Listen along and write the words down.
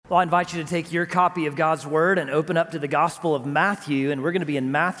Well, I invite you to take your copy of God's Word and open up to the Gospel of Matthew, and we're going to be in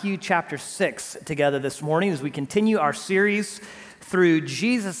Matthew chapter 6 together this morning as we continue our series through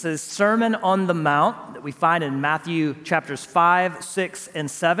Jesus' Sermon on the Mount that we find in Matthew chapters 5, 6, and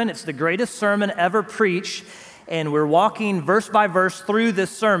 7. It's the greatest sermon ever preached, and we're walking verse by verse through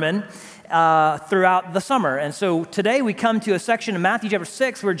this sermon throughout the summer. And so today we come to a section in Matthew chapter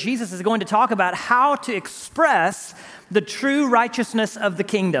 6 where Jesus is going to talk about how to express the true righteousness of the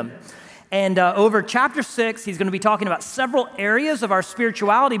kingdom. And over chapter 6, he's going to be talking about several areas of our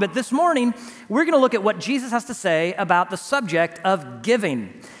spirituality, but this morning, we're going to look at what Jesus has to say about the subject of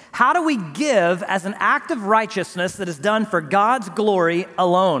giving. How do we give as an act of righteousness that is done for God's glory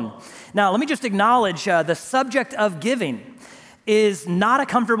alone? Now, let me just acknowledge the subject of giving is not a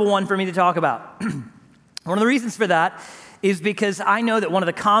comfortable one for me to talk about. One of the reasons for that is because I know that one of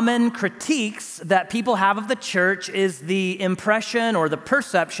the common critiques that people have of the church is the impression or the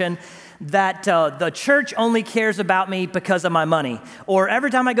perception that the church only cares about me because of my money. Or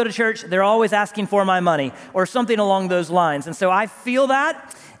every time I go to church, they're always asking for my money or something along those lines. And so I feel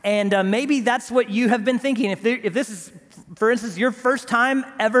that, and maybe that's what you have been thinking. If this is, for instance, your first time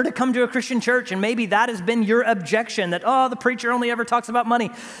ever to come to a Christian church, and maybe that has been your objection that, oh, the preacher only ever talks about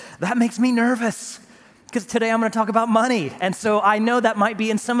money, that makes me nervous. Because today I'm going to talk about money. And so I know that might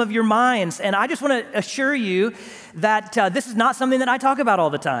be in some of your minds. And I just want to assure you that this is not something that I talk about all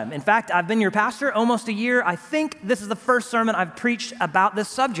the time. In fact, I've been your pastor almost a year. I think this is the first sermon I've preached about this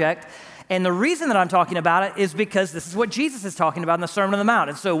subject. And the reason that I'm talking about it is because this is what Jesus is talking about in the Sermon on the Mount.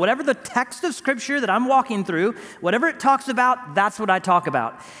 And so whatever the text of Scripture that I'm walking through, whatever it talks about, that's what I talk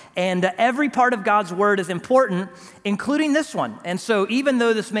about. And every part of God's Word is important, including this one. And so even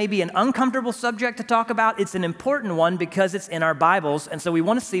though this may be an uncomfortable subject to talk about, it's an important one because it's in our Bibles. And so we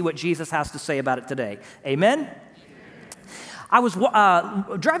want to see what Jesus has to say about it today. Amen? I was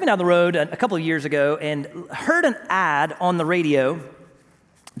driving down the road a couple of years ago and heard an ad on the radio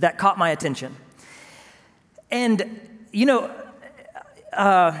that caught my attention. And you know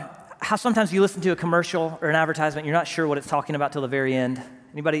how sometimes you listen to a commercial or an advertisement, you're not sure what it's talking about till the very end.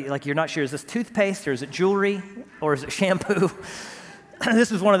 Anybody, like, you're not sure, is this toothpaste or is it jewelry or is it shampoo?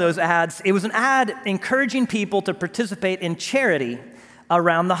 This was one of those ads. It was an ad encouraging people to participate in charity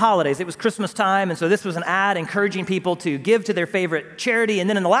around the holidays. It was Christmas time, and so this was an ad encouraging people to give to their favorite charity. And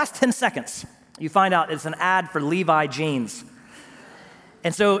then in the last 10 seconds, you find out it's an ad for Levi jeans.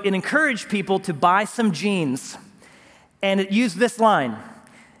 And so it encouraged people to buy some jeans, and it used this line: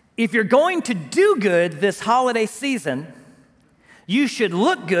 if you're going to do good this holiday season, you should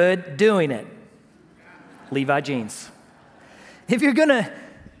look good doing it. Levi jeans. If you're gonna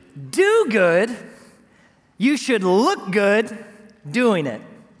do good, you should look good doing it.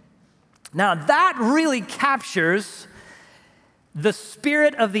 Now that really captures the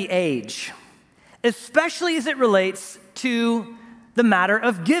spirit of the age, especially as it relates to the matter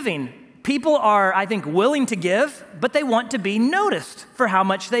of giving. People are, I think, willing to give, but they want to be noticed for how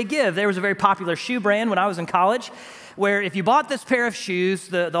much they give. There was a very popular shoe brand when I was in college where if you bought this pair of shoes,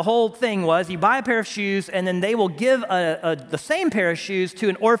 the whole thing was you buy a pair of shoes and then they will give the same pair of shoes to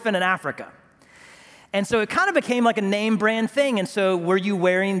an orphan in Africa. And so it kind of became like a name brand thing. And so were you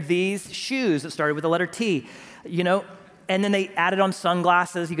wearing these shoes that started with the letter T, you know? And then they added on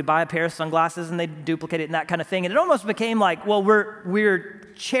sunglasses. You could buy a pair of sunglasses and they duplicate it and that kind of thing. And it almost became like, well,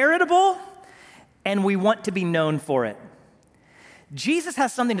 we're charitable and we want to be known for it. Jesus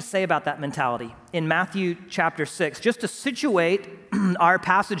has something to say about that mentality in Matthew chapter 6, just to situate our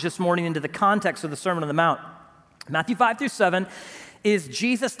passage this morning into the context of the Sermon on the Mount. Matthew 5 through 7 is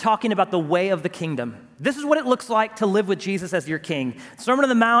Jesus talking about the way of the kingdom. This is what it looks like to live with Jesus as your king. The Sermon on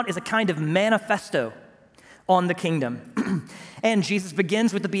the Mount is a kind of manifesto on the kingdom. And Jesus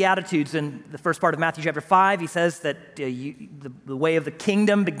begins with the Beatitudes. In the first part of Matthew chapter 5, he says that the way of the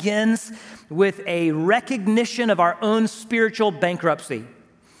kingdom begins with a recognition of our own spiritual bankruptcy,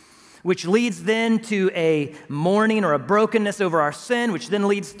 which leads then to a mourning or a brokenness over our sin, which then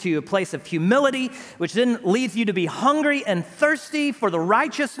leads to a place of humility, which then leads you to be hungry and thirsty for the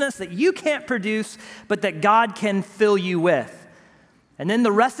righteousness that you can't produce, but that God can fill you with. And then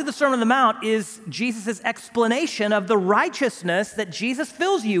the rest of the Sermon on the Mount is Jesus' explanation of the righteousness that Jesus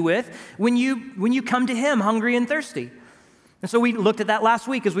fills you with when you come to him hungry and thirsty. And so we looked at that last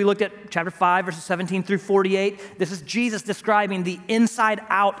week as we looked at chapter 5, verses 17 through 48. This is Jesus describing the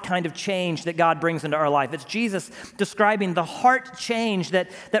inside-out kind of change that God brings into our life. It's Jesus describing the heart change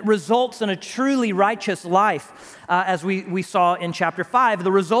that results in a truly righteous life, as we saw in chapter 5.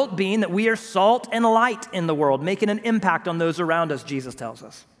 The result being that we are salt and light in the world, making an impact on those around us, Jesus tells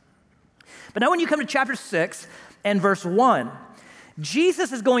us. But now when you come to chapter 6 and verse 1,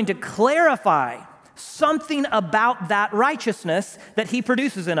 Jesus is going to clarify something about that righteousness that he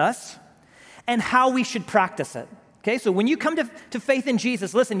produces in us and how we should practice it. Okay, so when you come to faith in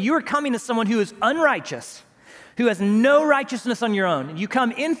Jesus, listen, you are coming to someone who is unrighteous, who has no righteousness on your own. You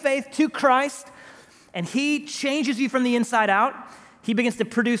come in faith to Christ, and he changes you from the inside out. He begins to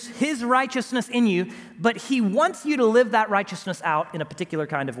produce his righteousness in you, but he wants you to live that righteousness out in a particular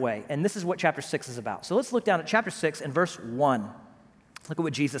kind of way. And this is what chapter 6 is about. So let's look down at chapter 6 and verse 1. Look at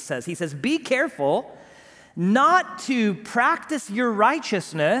what Jesus says. He says, be careful not to practice your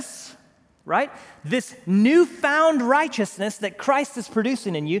righteousness, right? This newfound righteousness that Christ is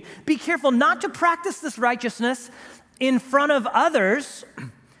producing in you. Be careful not to practice this righteousness in front of others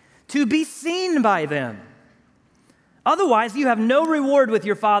to be seen by them. Otherwise, you have no reward with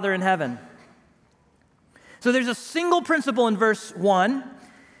your Father in heaven. So there's a single principle in verse 1.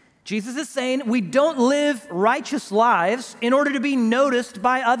 Jesus is saying we don't live righteous lives in order to be noticed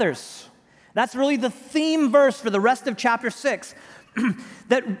by others. That's really the theme verse for the rest of chapter 6.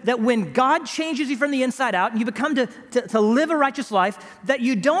 that when God changes you from the inside out and you become to live a righteous life, that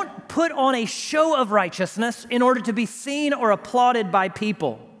you don't put on a show of righteousness in order to be seen or applauded by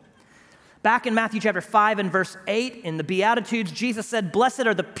people. Back in Matthew chapter 5 and verse 8, in the Beatitudes, Jesus said, blessed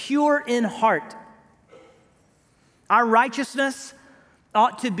are the pure in heart. Our righteousness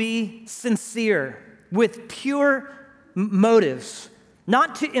ought to be sincere, with pure motives,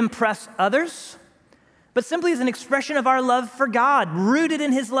 not to impress others, but simply as an expression of our love for God, rooted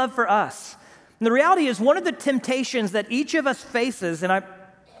in his love for us. And the reality is, one of the temptations that each of us faces, and I've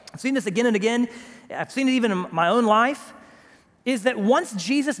seen this again and again, I've seen it even in my own life, is that once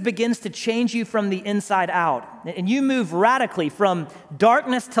Jesus begins to change you from the inside out, and you move radically from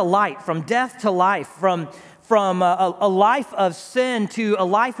darkness to light, from death to life, from a life of sin to a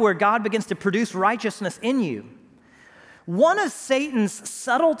life where God begins to produce righteousness in you. One of Satan's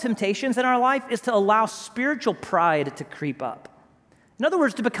subtle temptations in our life is to allow spiritual pride to creep up. In other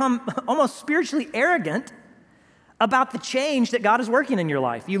words, to become almost spiritually arrogant about the change that God is working in your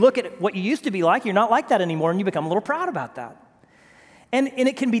life. You look at what you used to be like, you're not like that anymore, and you become a little proud about that. And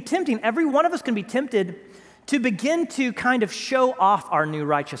it can be tempting. Every one of us can be tempted to begin to kind of show off our new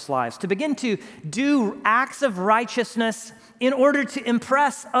righteous lives, to begin to do acts of righteousness in order to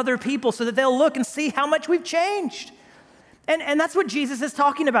impress other people so that they'll look and see how much we've changed. And that's what Jesus is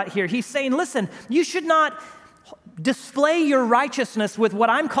talking about here. He's saying, listen, you should not display your righteousness with what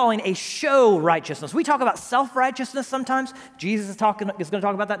I'm calling a show righteousness. We talk about self-righteousness sometimes. Jesus is going to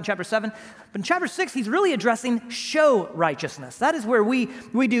talk about that in chapter 7. But in chapter 6, he's really addressing show righteousness. That is where we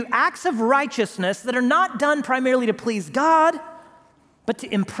do acts of righteousness that are not done primarily to please God, but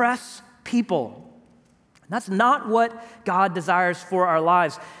to impress people. And that's not what God desires for our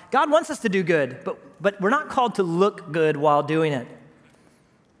lives. God wants us to do good, but we're not called to look good while doing it.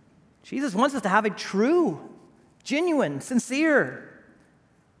 Jesus wants us to have a true, genuine, sincere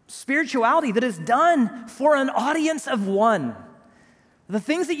spirituality that is done for an audience of one. The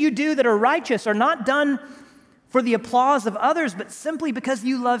things that you do that are righteous are not done for the applause of others, but simply because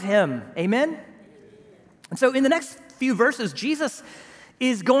you love him. Amen? And so in the next few verses, Jesus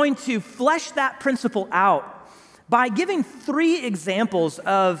is going to flesh that principle out by giving 3 examples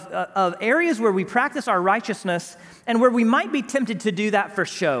of areas where we practice our righteousness and where we might be tempted to do that for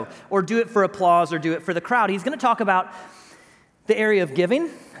show or do it for applause or do it for the crowd. He's going to talk about the area of giving,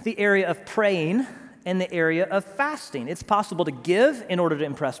 the area of praying, and the area of fasting. It's possible to give in order to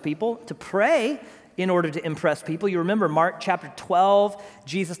impress people, to pray in order to impress people. You remember Mark chapter 12,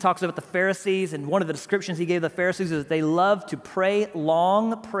 Jesus talks about the Pharisees, and one of the descriptions he gave the Pharisees is that they love to pray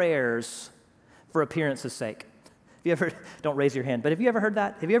long prayers for appearance's sake. Have you ever, don't raise your hand, but have you ever heard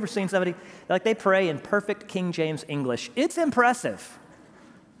that? Have you ever seen somebody, like they pray in perfect King James English? It's impressive.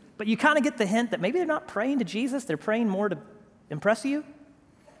 But you kind of get the hint that maybe they're not praying to Jesus, they're praying more to impress you.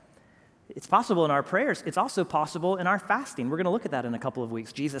 It's possible in our prayers. It's also possible in our fasting. We're going to look at that in a couple of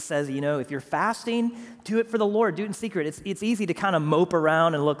weeks. Jesus says, if you're fasting, do it for the Lord. Do it in secret. It's easy to kind of mope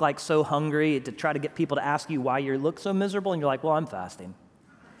around and look like so hungry, to try to get people to ask you why you look so miserable, and you're like, well, I'm fasting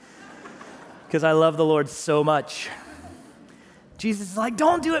because I love the Lord so much. Jesus is like,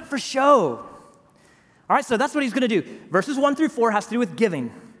 don't do it for show. All right, so that's what he's going to do. Verses 1 through 4 has to do with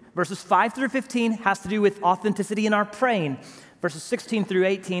giving. Verses 5 through 15 has to do with authenticity in our praying. Verses 16 through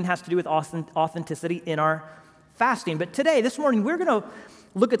 18 has to do with authenticity in our fasting. But today, this morning, we're going to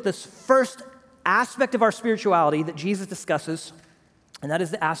look at this first aspect of our spirituality that Jesus discusses, and that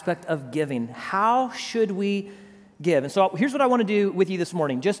is the aspect of giving. How should we give? And so here's what I want to do with you this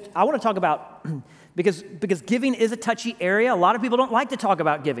morning. I want to talk about, because giving is a touchy area. A lot of people don't like to talk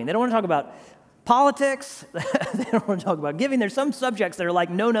about giving. They don't want to talk about Politics, they don't want to talk about giving. There's some subjects that are like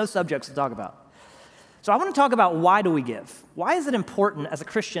no subjects to talk about. So I want to talk about why do we give? Why is it important as a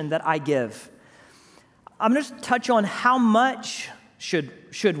Christian that I give? I'm going to just touch on how much should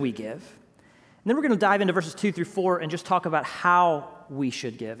we give. And then we're going to dive into verses 2 through 4 and just talk about how we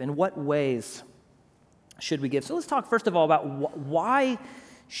should give. In what ways should we give? So let's talk first of all about why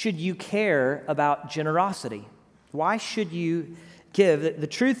should you care about generosity? Why should you give? The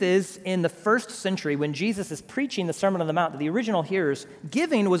truth is, in the first century, when Jesus is preaching the Sermon on the Mount to the original hearers,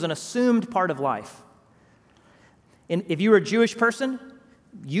 giving was an assumed part of life. And if you were a Jewish person,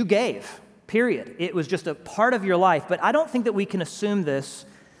 you gave, period. It was just a part of your life. But I don't think that we can assume this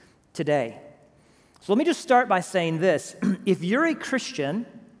today. So let me just start by saying this. If you're a Christian,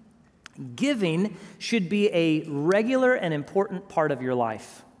 giving should be a regular and important part of your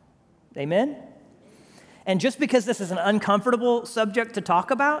life. Amen? And just because this is an uncomfortable subject to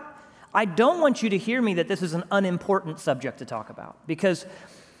talk about, I don't want you to hear me that this is an unimportant subject to talk about, because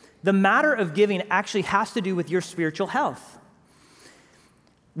the matter of giving actually has to do with your spiritual health.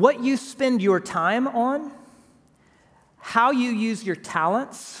 What you spend your time on, how you use your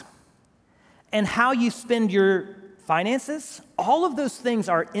talents, and how you spend your finances, all of those things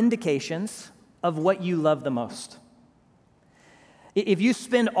are indications of what you love the most. If you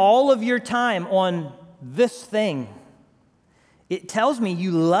spend all of your time on this thing, it tells me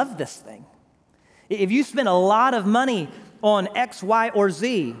you love this thing. If you spend a lot of money on X, Y, or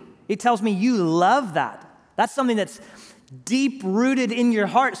Z, it tells me you love that. That's something that's deep-rooted in your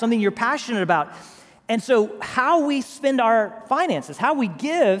heart, something you're passionate about. And so how we spend our finances, how we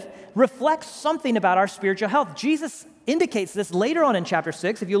give, reflects something about our spiritual health. Jesus indicates this later on in chapter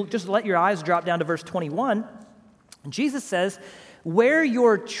 6. If you'll just let your eyes drop down to verse 21, Jesus says, where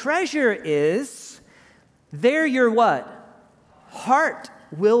your treasure is, there your what? Heart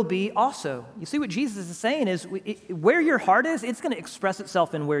will be also. You see what Jesus is saying is, where your heart is, it's going to express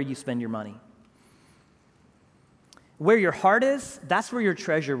itself in where you spend your money. Where your heart is, that's where your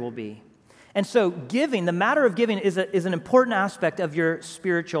treasure will be. And so giving, the matter of giving is an important aspect of your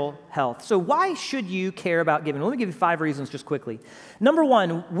spiritual health. So why should you care about giving? Let me give you 5 reasons just quickly. Number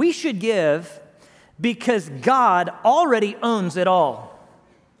 1, we should give because God already owns it all.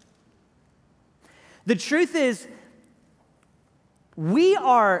 The truth is, we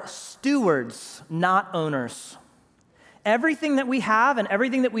are stewards, not owners. Everything that we have and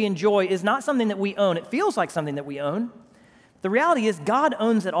everything that we enjoy is not something that we own. It feels like something that we own. The reality is God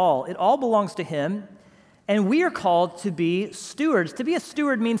owns it all. It all belongs to Him, and we are called to be stewards. To be a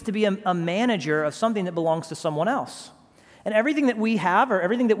steward means to be a manager of something that belongs to someone else. And everything that we have or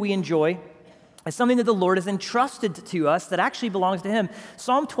everything that we enjoy is something that the Lord has entrusted to us that actually belongs to Him.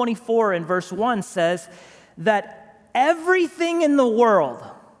 Psalm 24 in verse 1 says that everything in the world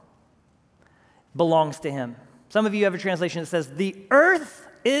belongs to Him. Some of you have a translation that says, the earth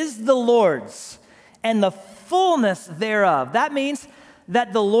is the Lord's and the fullness thereof. That means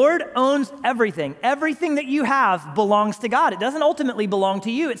that the Lord owns everything. Everything that you have belongs to God. It doesn't ultimately belong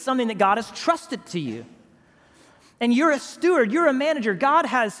to you. It's something that God has trusted to you. And you're a steward. You're a manager. God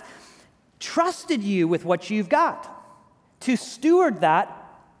has trusted you with what you've got to steward that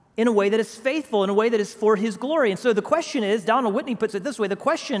in a way that is faithful, in a way that is for His glory. And so the question is, Donald Whitney puts it this way, the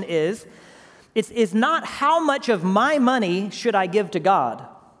question is, it's not how much of my money should I give to God,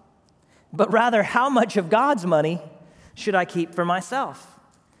 but rather how much of God's money should I keep for myself?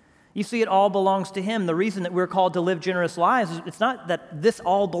 You see, it all belongs to Him. The reason that we're called to live generous lives is it's not that this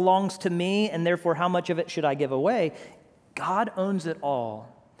all belongs to me and therefore how much of it should I give away. God owns it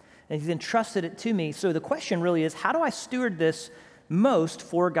all, and He's entrusted it to me. So the question really is, how do I steward this most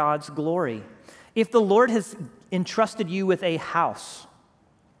for God's glory? If the Lord has entrusted you with a house,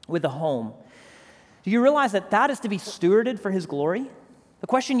 with a home, do you realize that that is to be stewarded for His glory? The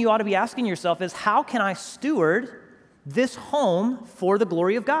question you ought to be asking yourself is, how can I steward this home for the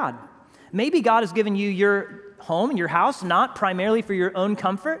glory of God? Maybe God has given you your home, your house, not primarily for your own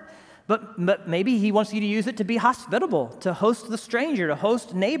comfort, but maybe He wants you to use it to be hospitable, to host the stranger, to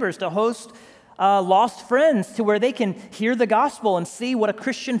host neighbors, to host lost friends, to where they can hear the gospel and see what a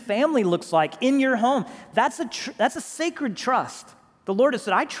Christian family looks like in your home. That's a sacred trust. The Lord has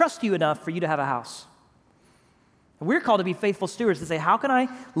said, I trust you enough for you to have a house. We're called to be faithful stewards to say, how can I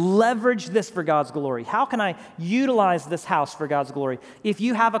leverage this for God's glory? How can I utilize this house for God's glory? If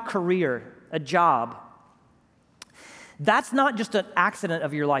you have a career, a job, that's not just an accident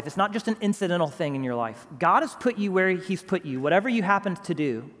of your life. It's not just an incidental thing in your life. God has put you where He's put you, whatever you happen to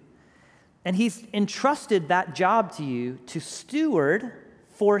do, and He's entrusted that job to you to steward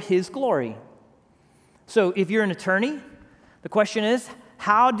for His glory. So if you're an attorney, the question is,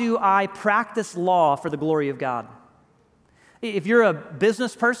 how do I practice law for the glory of God? If you're a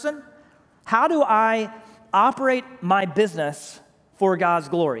business person, how do I operate my business for God's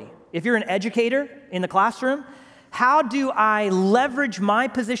glory? If you're an educator in the classroom, how do I leverage my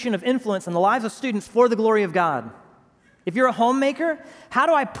position of influence in the lives of students for the glory of God? If you're a homemaker, how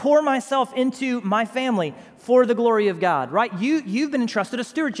do I pour myself into my family for the glory of God, right? You've been entrusted a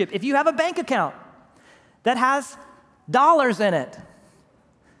stewardship. If you have a bank account that has dollars in it,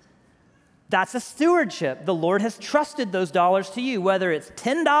 that's a stewardship. The Lord has trusted those dollars to you, whether it's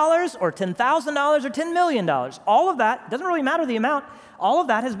 $10 or $10,000 or $10 million. All of that, doesn't really matter the amount, all of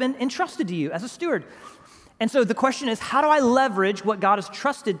that has been entrusted to you as a steward. And so the question is, how do I leverage what God has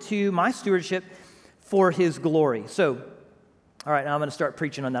trusted to my stewardship for his glory? So, all right, now I'm going to start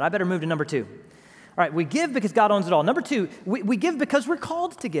preaching on that. I better move to number 2. All right, we give because God owns it all. Number 2, we give because we're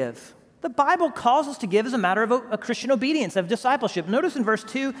called to give. The Bible calls us to give as a matter of a Christian obedience, of discipleship. Notice in verse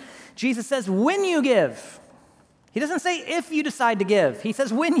 2, Jesus says, when you give. He doesn't say if you decide to give. He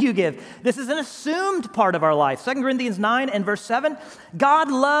says when you give. This is an assumed part of our life. 2 Corinthians 9 and verse 7, God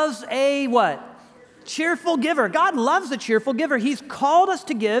loves a what? Cheerful giver. God loves a cheerful giver. He's called us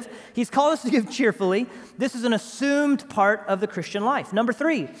to give. He's called us to give cheerfully. This is an assumed part of the Christian life. Number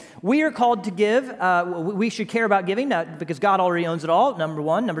 3, we are called to give. We should care about giving, not because God already owns it all, number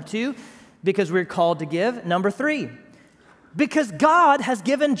 1. Number 2, because we're called to give. Number 3, because God has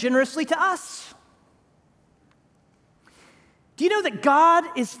given generously to us. Do you know that God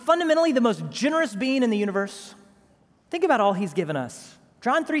is fundamentally the most generous being in the universe? Think about all he's given us.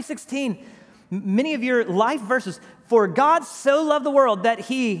 John 3:16, many of your life verses. For God so loved the world that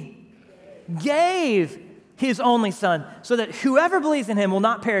he gave his only son so that whoever believes in him will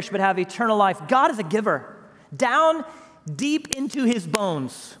not perish but have eternal life. God is a giver. Down deep into his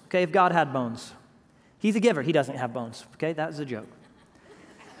bones. Okay, if God had bones. He's a giver. He doesn't have bones. Okay, that was a joke.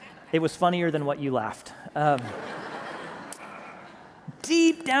 It was funnier than what you laughed.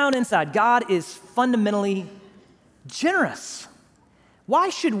 Deep down inside, God is fundamentally generous. Why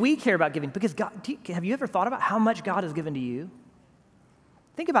should we care about giving? Because God, have you ever thought about how much God has given to you?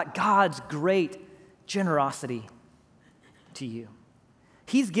 Think about God's great generosity to you.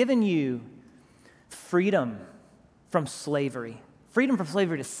 He's given you freedom from slavery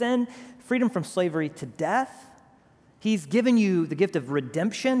to sin, freedom from slavery to death. He's given you the gift of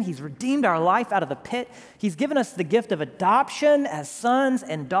redemption. He's redeemed our life out of the pit. He's given us the gift of adoption as sons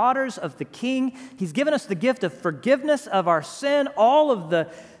and daughters of the King. He's given us the gift of forgiveness of our sin, all of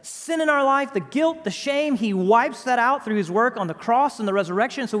the sin in our life, the guilt, the shame. He wipes that out through his work on the cross and the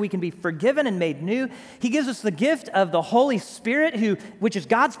resurrection so we can be forgiven and made new. He gives us the gift of the Holy Spirit, which is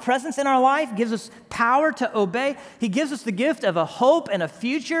God's presence in our life, gives us power to obey. He gives us the gift of a hope and a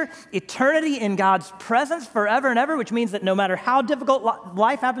future, eternity in God's presence forever and ever, which means that no matter how difficult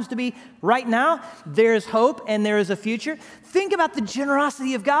life happens to be right now, there is hope and there is a future. Think about the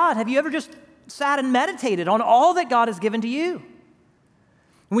generosity of God. Have you ever just sat and meditated on all that God has given to you?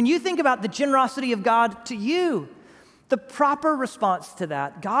 When you think about the generosity of God to you, the proper response to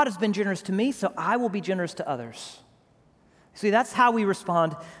that, God has been generous to me, so I will be generous to others. See, that's how we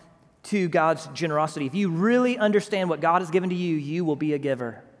respond to God's generosity. If you really understand what God has given to you, you will be a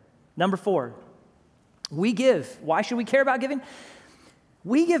giver. Number 4, we give. Why should we care about giving?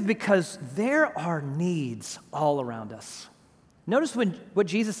 We give because there are needs all around us. Notice what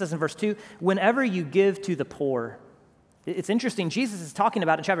Jesus says in verse 2, whenever you give to the poor. It's interesting, Jesus is talking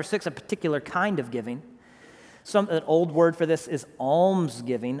about in chapter 6 a particular kind of giving. An old word for this is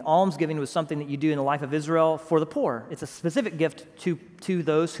almsgiving. Almsgiving was something that you do in the life of Israel for the poor. It's a specific gift to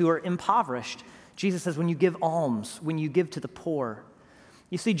those who are impoverished. Jesus says when you give alms, when you give to the poor.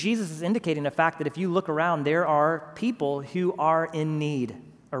 You see, Jesus is indicating the fact that if you look around, there are people who are in need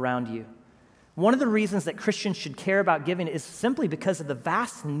around you. One of the reasons that Christians should care about giving is simply because of the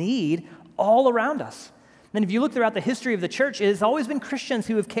vast need all around us. And if you look throughout the history of the church, it has always been Christians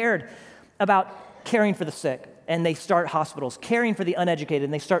who have cared about caring for the sick, and they start hospitals, caring for the uneducated,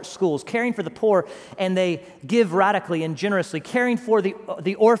 and they start schools, caring for the poor, and they give radically and generously, caring for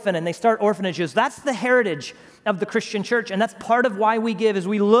the orphan, and they start orphanages. That's the heritage of the Christian church, and that's part of why we give, is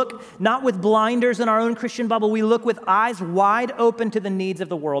we look not with blinders in our own Christian bubble, we look with eyes wide open to the needs of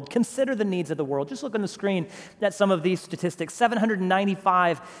the world. Consider the needs of the world. Just look on the screen at some of these statistics.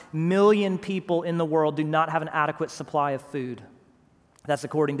 795 million people in the world do not have an adequate supply of food. That's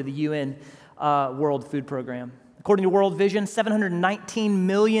according to the UN World Food Program. According to World Vision, 719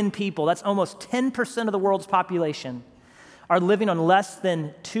 million people, that's almost 10% of the world's population, are living on less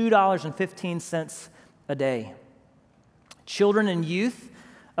than $2.15 a day. Children and youth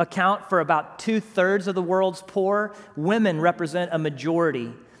account for about 2/3 of the world's poor. Women represent a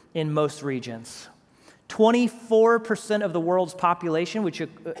majority in most regions. 24% of the world's population, which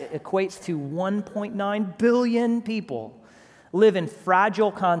equates to 1.9 billion people, live in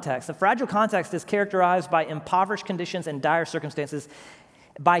fragile contexts. The fragile context is characterized by impoverished conditions and dire circumstances.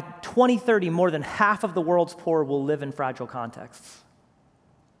 By 2030, more than half of the world's poor will live in fragile contexts.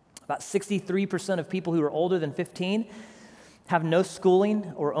 About 63% of people who are older than 15 have no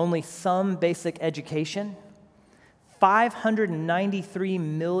schooling or only some basic education. 593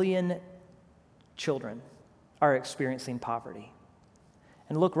 million children are experiencing poverty.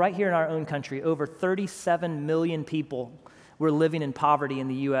 And look, right here in our own country, over 37 million people were living in poverty in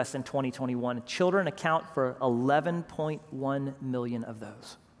the U.S. in 2021. Children account for 11.1 million of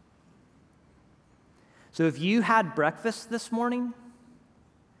those. So if you had breakfast this morning,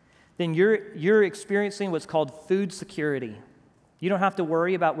 then you're experiencing what's called food security. You don't have to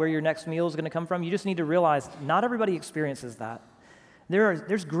worry about where your next meal is going to come from. You just need to realize not everybody experiences that.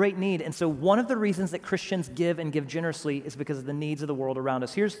 There's great need. And so one of the reasons that Christians give and give generously is because of the needs of the world around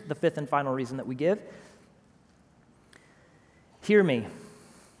us. Here's the fifth and final reason that we give. Hear me.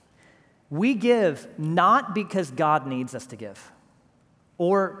 We give not because God needs us to give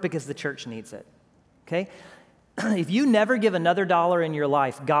or because the church needs it, okay? If you never give another dollar in your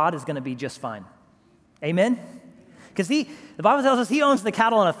life, God is going to be just fine. Amen? Because the Bible tells us he owns the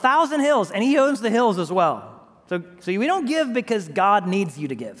cattle on 1,000 hills, and he owns the hills as well. So we don't give because God needs you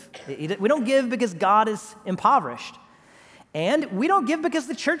to give. We don't give because God is impoverished. And we don't give because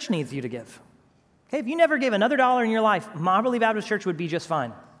the church needs you to give. Okay, if you never gave another dollar in your life, Mobberly Baptist Church would be just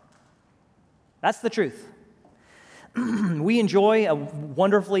fine. That's the truth. We enjoy a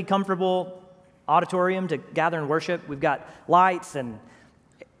wonderfully comfortable auditorium to gather and worship. We've got lights and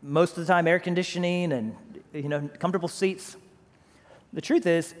most of the time air conditioning and comfortable seats. The truth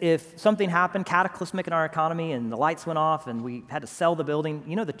is, if something happened cataclysmic in our economy and the lights went off and we had to sell the building,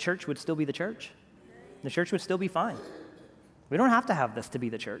 the church would still be the church. The church would still be fine. We don't have to have this to be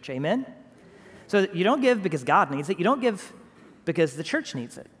the church. Amen? So you don't give because God needs it. You don't give because the church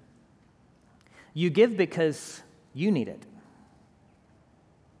needs it. You give because you need it.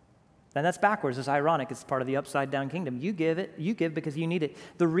 And that's backwards. It's ironic. It's part of the upside-down kingdom. You give because you need it.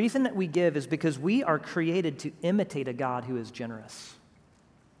 The reason that we give is because we are created to imitate a God who is generous.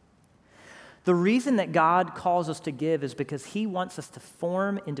 The reason that God calls us to give is because he wants us to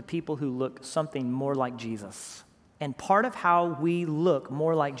form into people who look something more like Jesus. And part of how we look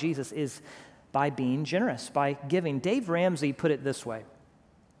more like Jesus is by being generous, by giving. Dave Ramsey put it this way.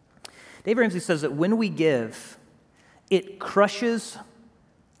 Dave Ramsey says that when we give, it crushes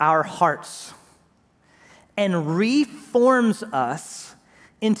our hearts and reforms us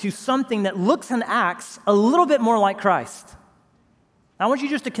into something that looks and acts a little bit more like Christ. I want you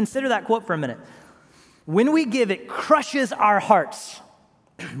just to consider that quote for a minute. When we give, it crushes our hearts.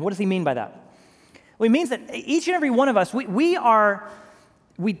 What does he mean by that? Well, he means that each and every one of us, the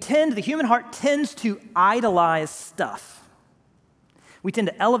human heart tends to idolize stuff. We tend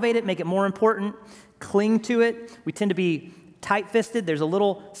to elevate it, make it more important, cling to it. We tend to be tight-fisted. There's a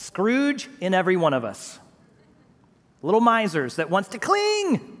little Scrooge in every one of us. Little misers that wants to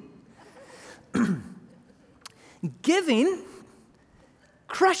cling. Giving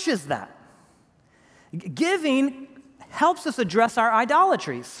crushes that. Giving helps us address our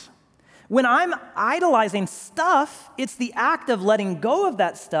idolatries. When I'm idolizing stuff, it's the act of letting go of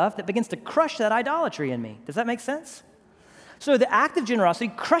that stuff that begins to crush that idolatry in me. Does that make sense? So the act of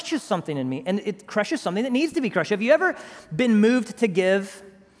generosity crushes something in me, and it crushes something that needs to be crushed. Have you ever been moved to give,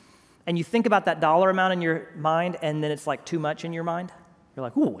 and you think about that dollar amount in your mind, and then it's like too much in your mind? You're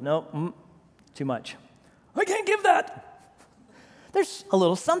like, ooh, no, too much. I can't give that. There's a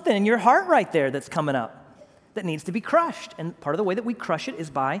little something in your heart right there that's coming up that needs to be crushed. And part of the way that we crush it is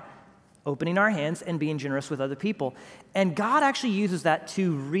by opening our hands and being generous with other people. And God actually uses that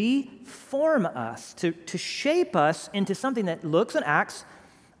to reform us, to shape us into something that looks and acts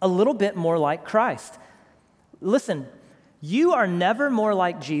a little bit more like Christ. Listen, you are never more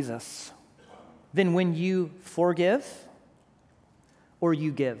like Jesus than when you forgive or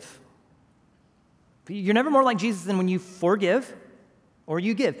you give. You're never more like Jesus than when you forgive or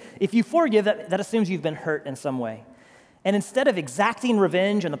you give. If you forgive, that assumes you've been hurt in some way. And instead of exacting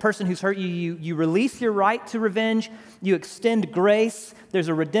revenge on the person who's hurt you, you release your right to revenge. You extend grace. There's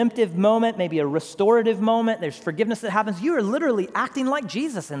a redemptive moment, maybe a restorative moment. There's forgiveness that happens. You are literally acting like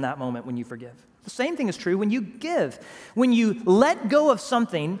Jesus in that moment when you forgive. The same thing is true when you give. When you let go of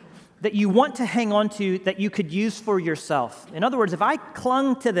something that you want to hang on to that you could use for yourself. In other words, if I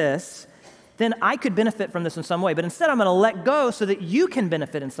clung to this, then I could benefit from this in some way. But instead, I'm going to let go so that you can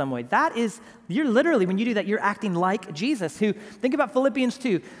benefit in some way. You're literally, when you do that, you're acting like Jesus, who, think about Philippians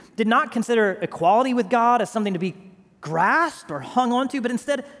 2, did not consider equality with God as something to be grasped or hung onto, but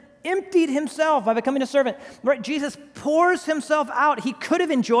instead emptied himself by becoming a servant. Right? Jesus pours himself out. He could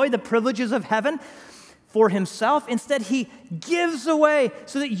have enjoyed the privileges of heaven for himself. Instead, he gives away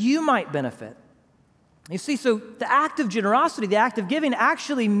so that you might benefit. You see, so the act of generosity, the act of giving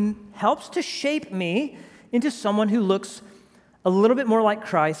actually helps to shape me into someone who looks a little bit more like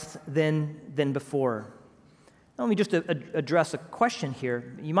Christ than before. Now, let me just address a question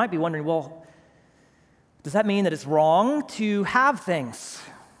here. You might be wondering, well, does that mean that it's wrong to have things?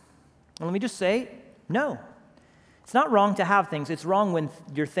 Well, let me just say, no. It's not wrong to have things. It's wrong when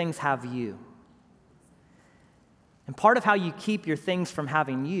your things have you. And part of how you keep your things from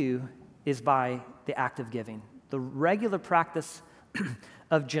having you is by the act of giving, the regular practice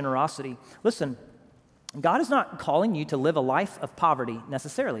of generosity. Listen, God is not calling you to live a life of poverty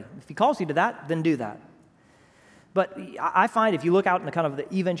necessarily. If he calls you to that, then do that. But I find if you look out in the kind of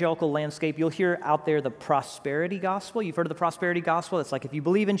the evangelical landscape, you'll hear out there the prosperity gospel. You've heard of the prosperity gospel. It's like if you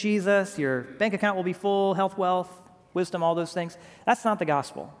believe in Jesus, your bank account will be full, health, wealth, wisdom, all those things. That's not the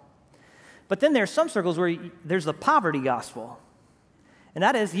gospel. But then there's some circles where there's the poverty gospel. And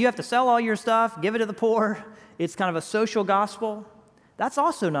that is, you have to sell all your stuff, give it to the poor. It's kind of a social gospel. That's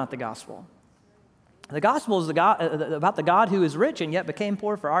also not the gospel. The gospel is about the God who is rich and yet became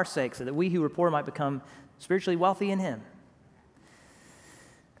poor for our sake, so that we who were poor might become spiritually wealthy in him.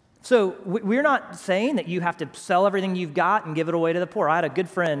 So we're not saying that you have to sell everything you've got and give it away to the poor. I had a good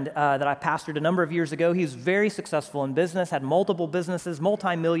friend that I pastored a number of years ago. He was very successful in business, had multiple businesses,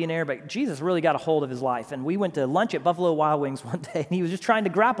 multimillionaire, but Jesus really got a hold of his life. And we went to lunch at Buffalo Wild Wings one day, and he was just trying to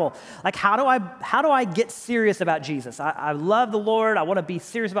grapple, like, how do I get serious about Jesus? I love the Lord. I want to be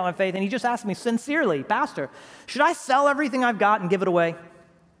serious about my faith. And he just asked me sincerely, Pastor, should I sell everything I've got and give it away?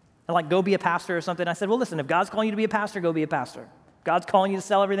 And like go be a pastor or something? I said, well, listen, if God's calling you to be a pastor, go be a pastor. God's calling you to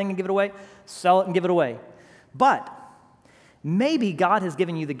sell everything and give it away, sell it and give it away. But maybe God has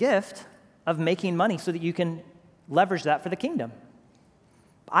given you the gift of making money so that you can leverage that for the kingdom.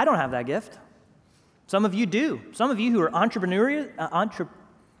 I don't have that gift. Some of you do. Some of you who are entrepreneurs,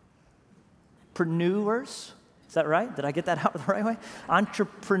 is that right? Did I get that out the right way?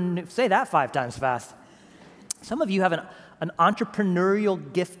 Say that 5 times fast. Some of you have an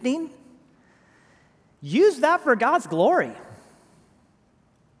entrepreneurial gifting. Use that for God's glory.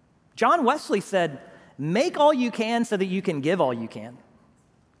 John Wesley said, make all you can so that you can give all you can.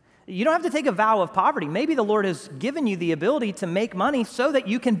 You don't have to take a vow of poverty. Maybe the Lord has given you the ability to make money so that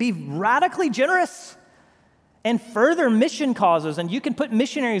you can be radically generous and further mission causes, and you can put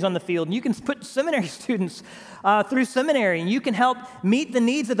missionaries on the field, and you can put seminary students through seminary, and you can help meet the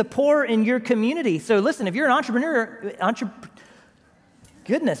needs of the poor in your community. So listen, if you're an entrepreneur,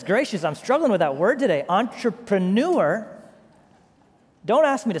 goodness gracious, I'm struggling with that word today. Entrepreneur, don't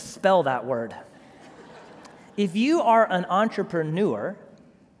ask me to spell that word. If you are an entrepreneur,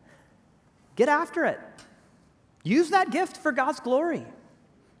 get after it. Use that gift for God's glory.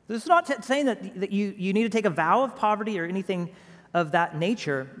 This is not saying that you need to take a vow of poverty or anything of that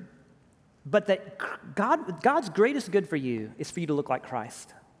nature, but that God's greatest good for you is for you to look like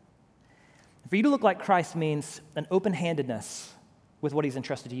Christ. For you to look like Christ means an open-handedness with what he's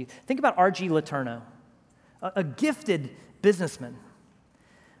entrusted to you. Think about R.G. Letourneau, a gifted businessman,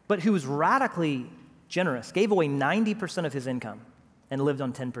 but who was radically generous, gave away 90% of his income and lived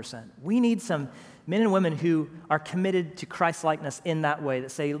on 10%. We need some men and women who are committed to Christ-likeness in that way,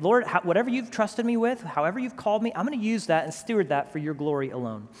 that say, Lord, whatever you've trusted me with, however you've called me, I'm going to use that and steward that for your glory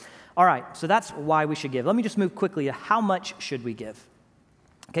alone. All right, so that's why we should give. Let me just move quickly to how much should we give?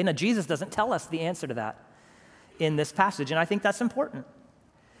 Okay, now Jesus doesn't tell us the answer to that in this passage, and I think that's important.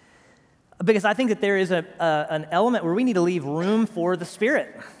 Because I think that there is an element where we need to leave room for the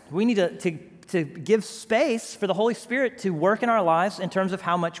Spirit. We need to give space for the Holy Spirit to work in our lives in terms of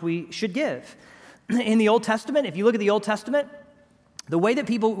how much we should give. In the Old Testament, if you look at the Old Testament, the way that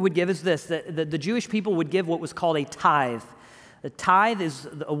people would give is this, that the Jewish people would give what was called a tithe. The tithe is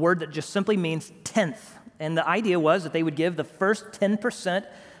a word that just simply means tenth. And the idea was that they would give the first 10%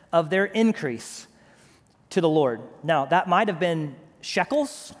 of their increase to the Lord. Now, that might have been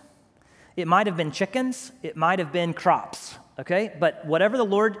shekels, it might have been chickens, it might have been crops, okay? But whatever the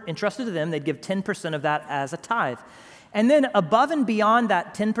Lord entrusted to them, they'd give 10% of that as a tithe. And then above and beyond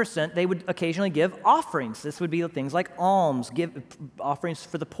that 10%, they would occasionally give offerings. This would be things like alms, give offerings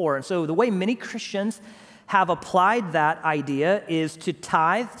for the poor. And so the way many Christians have applied that idea is to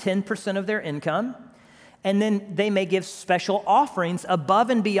tithe 10% of their income And then they may give special offerings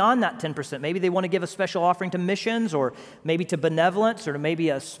above and beyond that 10%. Maybe they want to give a special offering to missions or maybe to benevolence or to maybe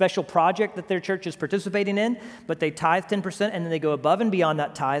a special project that their church is participating in, but they tithe 10% and then they go above and beyond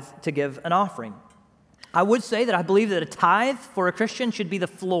that tithe to give an offering. I would say that I believe that a tithe for a Christian should be the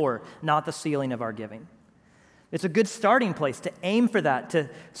floor, not the ceiling of our giving. It's a good starting place to aim for that, to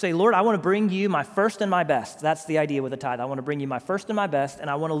say, Lord, I want to bring you my first and my best. That's the idea with a tithe. I want to bring you my first and my best, and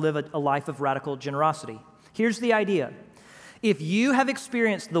I want to live a life of radical generosity. Here's the idea. If you have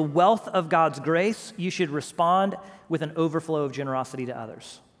experienced the wealth of God's grace, you should respond with an overflow of generosity to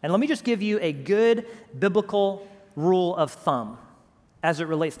others. And let me just give you a good biblical rule of thumb as it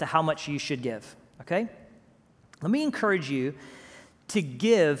relates to how much you should give, okay? Let me encourage you to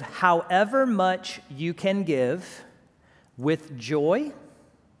give however much you can give with joy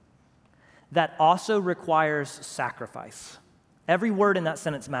that also requires sacrifice. Every word in that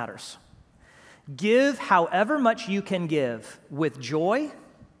sentence matters. Give however much you can give with joy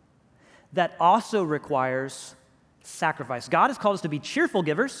that also requires sacrifice. God has called us to be cheerful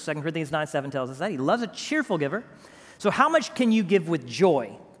givers. 2 Corinthians 9:7 tells us that. He loves a cheerful giver. So how much can you give with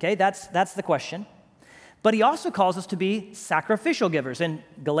joy? Okay, that's the question. But he also calls us to be sacrificial givers. In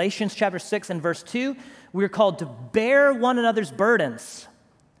Galatians chapter 6 and verse 2, we're called to bear one another's burdens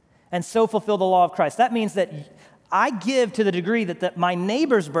and so fulfill the law of Christ. That means that I give to the degree that my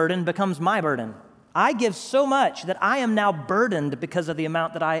neighbor's burden becomes my burden. I give so much that I am now burdened because of the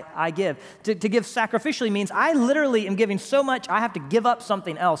amount that I give. To give sacrificially means I literally am giving so much, I have to give up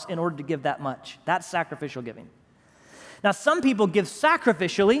something else in order to give that much. That's sacrificial giving. Now, some people give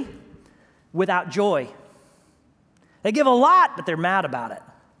sacrificially without joy. They give a lot, but they're mad about it.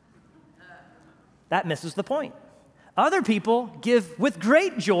 That misses the point. Other people give with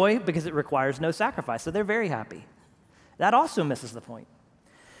great joy because it requires no sacrifice, so they're very happy. That also misses the point.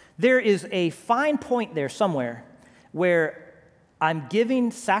 There is a fine point there somewhere where I'm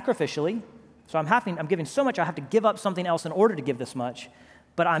giving sacrificially, so I'm giving so much I have to give up something else in order to give this much,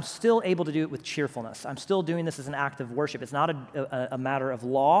 but I'm still able to do it with cheerfulness. I'm still doing this as an act of worship. It's not a matter of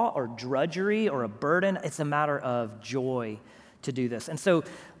law or drudgery or a burden. It's a matter of joy to do this. And so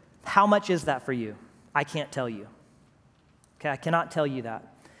how much is that for you? I can't tell you. Okay, I cannot tell you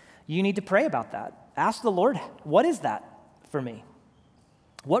that. You need to pray about that. Ask the Lord, what is that for me?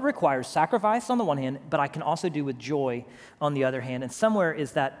 What requires sacrifice on the one hand, but I can also do with joy on the other hand. And somewhere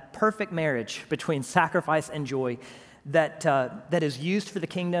is that perfect marriage between sacrifice and joy that is used for the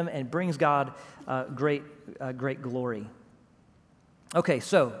kingdom and brings God great glory. Okay,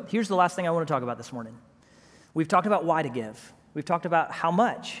 so here's the last thing I want to talk about this morning. We've talked about why to give. We've talked about how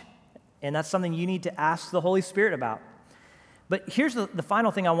much, and that's something you need to ask the Holy Spirit about. But here's the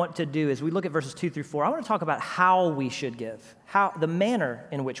final thing I want to do as we look at verses 2 through 4. I want to talk about how we should give, the manner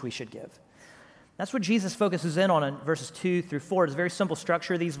in which we should give. That's what Jesus focuses in on verses 2 through 4. It's a very simple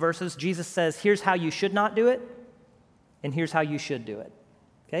structure of these verses. Jesus says, here's how you should not do it, and here's how you should do it.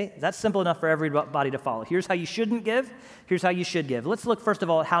 Okay? That's simple enough for everybody to follow. Here's how you shouldn't give. Here's how you should give. Let's look first of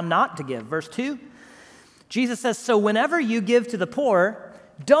all at how not to give. Verse 2, Jesus says, so whenever you give to the poor,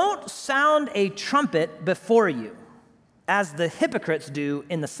 don't sound a trumpet before you, as the hypocrites do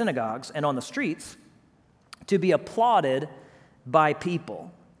in the synagogues and on the streets, to be applauded by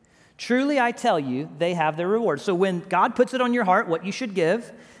people. Truly, I tell you, they have their reward. So when God puts it on your heart what you should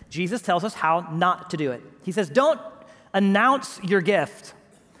give, Jesus tells us how not to do it. He says, don't announce your gift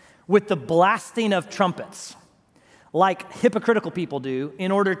with the blasting of trumpets like hypocritical people do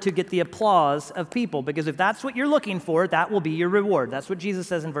in order to get the applause of people, because if that's what you're looking for, that will be your reward. That's what Jesus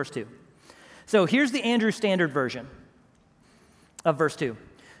says in verse 2. So here's the Andrew Standard Version of verse 2.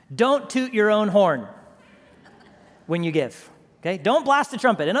 Don't toot your own horn when you give, okay? Don't blast the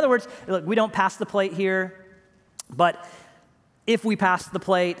trumpet. In other words, look, we don't pass the plate here, but if we pass the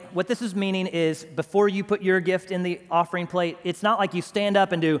plate, what this is meaning is before you put your gift in the offering plate, it's not like you stand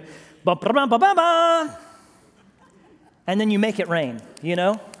up and do ba-ba-ba-ba-ba, and then you make it rain, you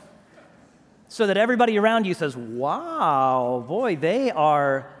know? So that everybody around you says, wow, boy, they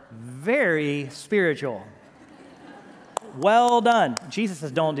are very spiritual. Well done. Jesus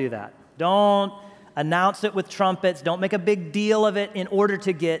says, don't do that. Don't announce it with trumpets. Don't make a big deal of it in order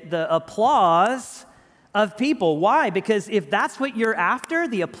to get the applause of people. Why? Because if that's what you're after,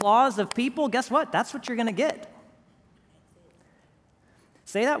 the applause of people, guess what? That's what you're going to get.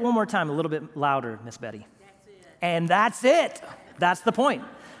 Say that one more time, a little bit louder, Miss Betty. That's it. And that's it. That's the point.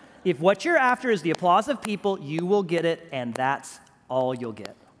 If what you're after is the applause of people, you will get it, and that's all you'll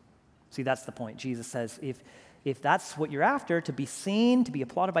get. See, that's the point. Jesus says, if that's what you're after, to be seen, to be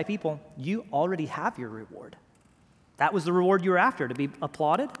applauded by people, you already have your reward. That was the reward you were after, to be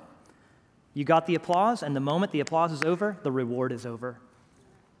applauded. You got the applause, and the moment the applause is over, the reward is over.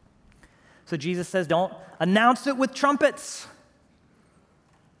 So Jesus says, don't announce it with trumpets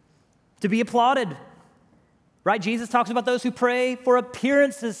to be applauded. Right? Jesus talks about those who pray for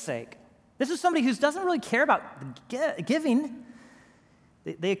appearance's sake. This is somebody who doesn't really care about giving.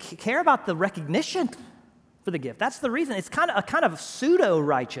 They care about the recognition for the gift. That's the reason. It's kind of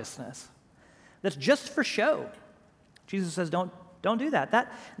pseudo-righteousness that's just for show. Jesus says, don't do that.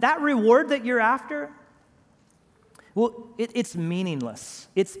 That reward that you're after, well, it's meaningless.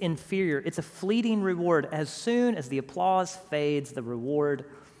 It's inferior. It's a fleeting reward. As soon as the applause fades, the reward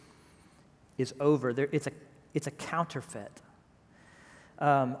is over. It's a counterfeit.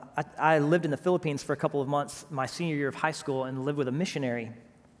 I lived in the Philippines for a couple of months my senior year of high school and lived with a missionary.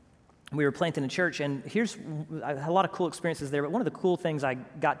 We were planting a church, and I had a lot of cool experiences there, but one of the cool things I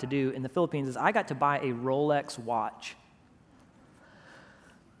got to do in the Philippines is I got to buy a Rolex watch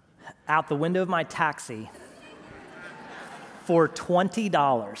out the window of my taxi for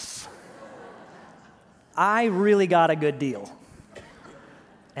 $20. I really got a good deal.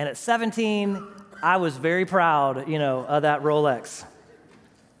 And at 17, I was very proud, of that Rolex.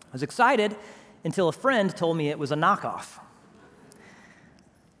 I was excited until a friend told me it was a knockoff.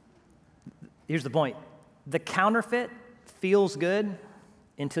 Here's the point. The counterfeit feels good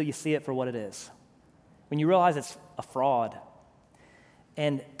until you see it for what it is. When you realize it's a fraud.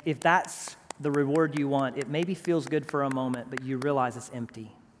 And if that's the reward you want, it maybe feels good for a moment, but you realize it's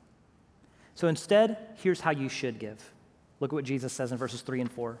empty. So instead, here's how you should give. Look at what Jesus says in verses 3 and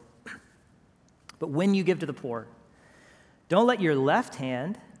 4. But when you give to the poor, don't let your left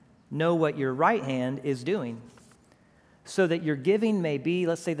hand know what your right hand is doing, so that your giving may be,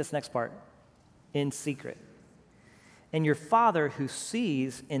 let's say this next part, in secret. And your Father who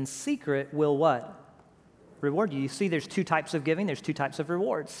sees in secret will what? Reward you. You see, there's two types of giving. There's two types of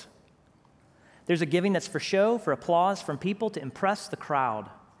rewards. There's a giving that's for show, for applause from people to impress the crowd.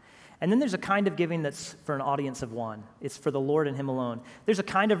 And then there's a kind of giving that's for an audience of one. It's for the Lord and Him alone. There's a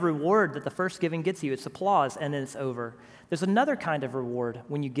kind of reward that the first giving gets you. It's applause, and then it's over. There's another kind of reward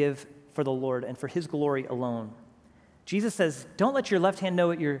when you give for the Lord and for His glory alone. Jesus says, don't let your left hand know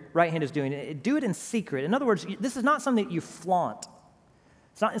what your right hand is doing. Do it in secret. In other words, this is not something that you flaunt.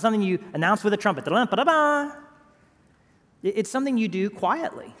 It's not something you announce with a trumpet. It's something you do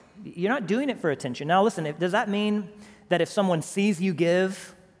quietly. You're not doing it for attention. Now listen, does that mean that if someone sees you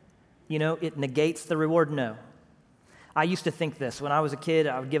give, it negates the reward? No. I used to think this. When I was a kid,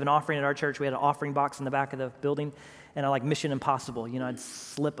 I would give an offering at our church. We had an offering box in the back of the building, and I like Mission Impossible. I'd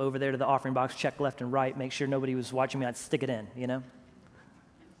slip over there to the offering box, check left and right, make sure nobody was watching me. I'd stick it in,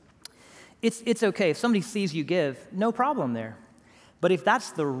 It's okay. If somebody sees you give, no problem there. But if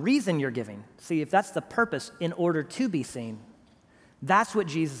that's the reason you're giving, if that's the purpose in order to be seen, that's what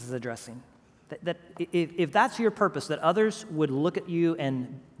Jesus is addressing. That if that's your purpose, that others would look at you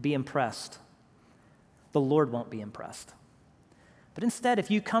and be impressed, the Lord won't be impressed. But instead,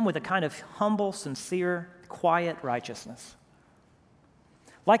 if you come with a kind of humble, sincere, quiet righteousness,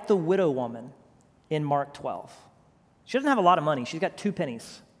 like the widow woman in Mark 12. She doesn't have a lot of money. She's got 2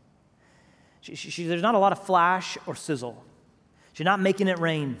 pennies. There's not a lot of flash or sizzle. She's not making it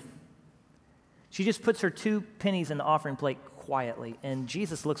rain. She just puts her 2 pennies in the offering plate quietly, and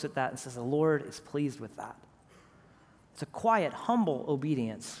Jesus looks at that and says, the Lord is pleased with that. It's a quiet, humble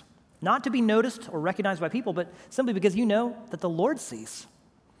obedience, not to be noticed or recognized by people, but simply because you know that the Lord sees.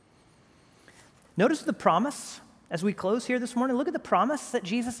 Notice the promise as we close here this morning. Look at the promise that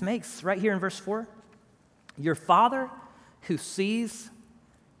Jesus makes right here in verse 4. Your Father who sees,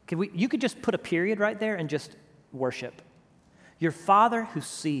 you could just put a period right there and just worship. Your Father who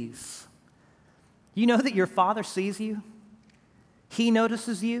sees. You know that your Father sees you? He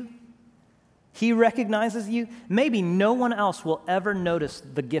notices you. He recognizes you. Maybe no one else will ever notice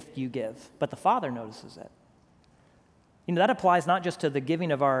the gift you give, but the Father notices it. That applies not just to the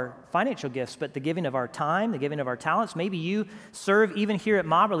giving of our financial gifts, but the giving of our time, the giving of our talents. Maybe you serve even here at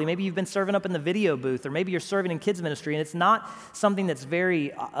Mobberly. Maybe you've been serving up in the video booth, or maybe you're serving in kids ministry, and it's not something that's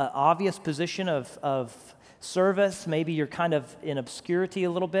very obvious position of service. Maybe you're kind of in obscurity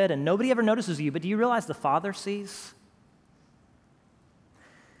a little bit, and nobody ever notices you, but do you realize the Father sees?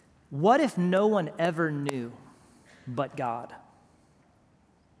 What if no one ever knew but God?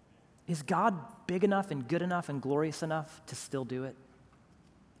 Is God big enough and good enough and glorious enough to still do it?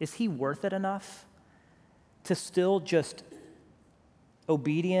 Is He worth it enough to still just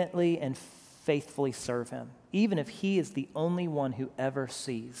obediently and faithfully serve Him, even if He is the only one who ever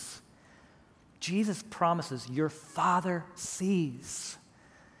sees? Jesus promises your Father sees.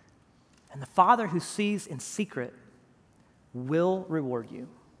 And the Father who sees in secret will reward you.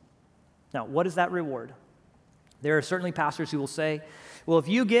 Now, what is that reward? There are certainly pastors who will say, well, if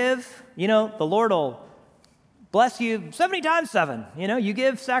you give, the Lord will bless you 70 times 7. You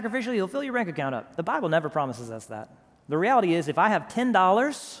give sacrificially, he'll fill your bank account up. The Bible never promises us that. The reality is, if I have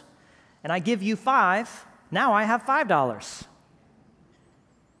 $10 and I give you 5, now I have $5.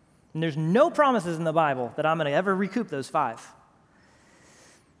 And there's no promises in the Bible that I'm going to ever recoup those 5.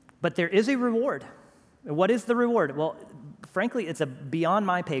 But there is a reward. What is the reward? Well, frankly, it's beyond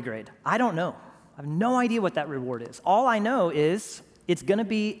my pay grade. I don't know. I have no idea what that reward is. All I know is it's going to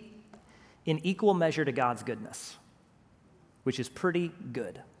be in equal measure to God's goodness, which is pretty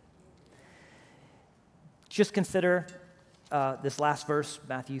good. Just consider this last verse,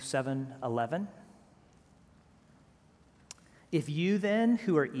 Matthew 7:11. If you then,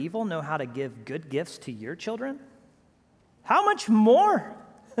 who are evil, know how to give good gifts to your children, how much more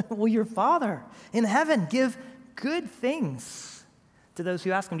will your Father in heaven give good things to those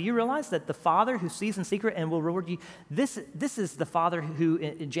who ask him? Do you realize that the Father who sees in secret and will reward you, this is the Father who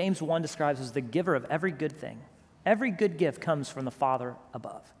in James 1 describes as the giver of every good thing. Every good gift comes from the Father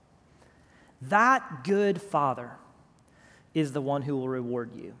above. That good Father is the one who will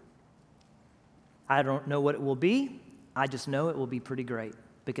reward you. I don't know what it will be. I just know it will be pretty great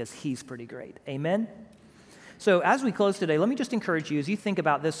because he's pretty great. Amen? So as we close today, let me just encourage you as you think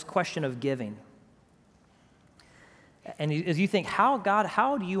about this question of giving. And as you think, God,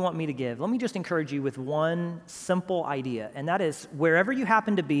 how do you want me to give? Let me just encourage you with one simple idea, and that is wherever you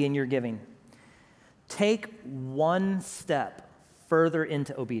happen to be in your giving, take one step further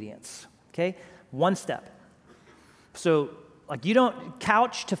into obedience, okay? One step. So, you don't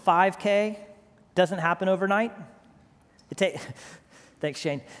couch to 5K, doesn't happen overnight. Thanks,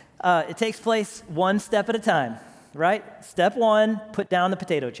 Shane. It takes place one step at a time, right? Step 1, put down the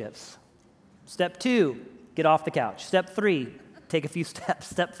potato chips. Step 2, get off the couch. Step 3, take a few steps.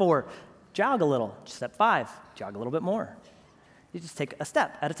 Step 4, jog a little. Step 5, jog a little bit more. You just take a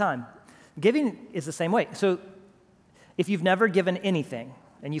step at a time. Giving is the same way. So if you've never given anything,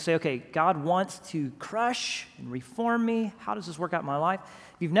 and you say, okay, God wants to crush and reform me, how does this work out in my life?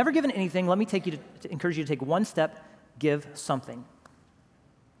 If you've never given anything, let me encourage you to take one step, give something.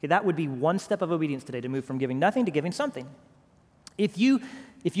 Okay, that would be one step of obedience today, to move from giving nothing to giving something. If you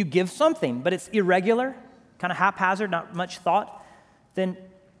give something, but it's irregular, kind of haphazard, not much thought, then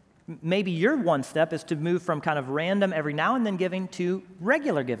maybe your one step is to move from kind of random every now and then giving to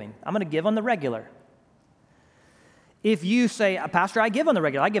regular giving. I'm going to give on the regular. If you say, Pastor, I give on the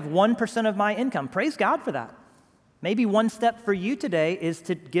regular, I give 1% of my income, praise God for that. Maybe one step for you today is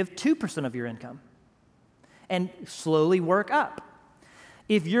to give 2% of your income and slowly work up.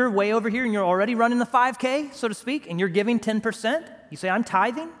 If you're way over here and you're already running the 5K, so to speak, and you're giving 10%, you say, I'm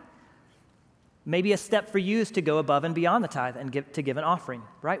tithing. Maybe a step for you is to go above and beyond the tithe and give an offering,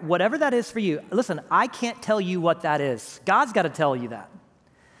 right? Whatever that is for you. Listen, I can't tell you what that is. God's got to tell you that.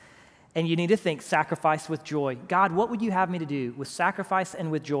 And you need to think sacrifice with joy. God, what would you have me to do with sacrifice and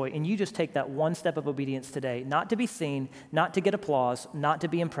with joy? And you just take that one step of obedience today, not to be seen, not to get applause, not to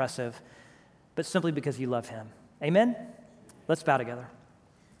be impressive, but simply because you love him. Amen? Let's bow together.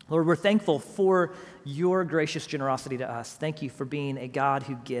 Lord, we're thankful for your gracious generosity to us. Thank you for being a God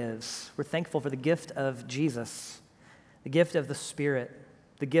who gives. We're thankful for the gift of Jesus, the gift of the Spirit,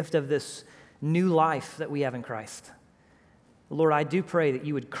 the gift of this new life that we have in Christ. Lord, I do pray that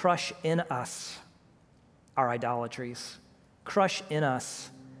you would crush in us our idolatries, crush in us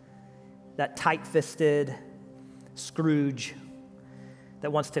that tight-fisted Scrooge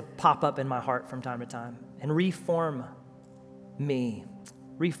that wants to pop up in my heart from time to time, and reform me,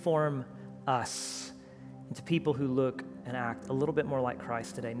 reform us into people who look and act a little bit more like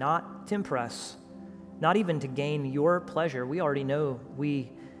Christ today, not to impress, not even to gain your pleasure. We already know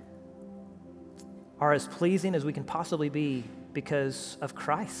we are as pleasing as we can possibly be because of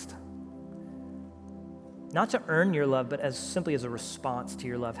Christ. Not to earn your love, but as simply as a response to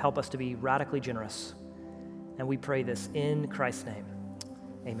your love. Help us to be radically generous. And we pray this in Christ's name.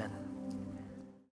 Amen.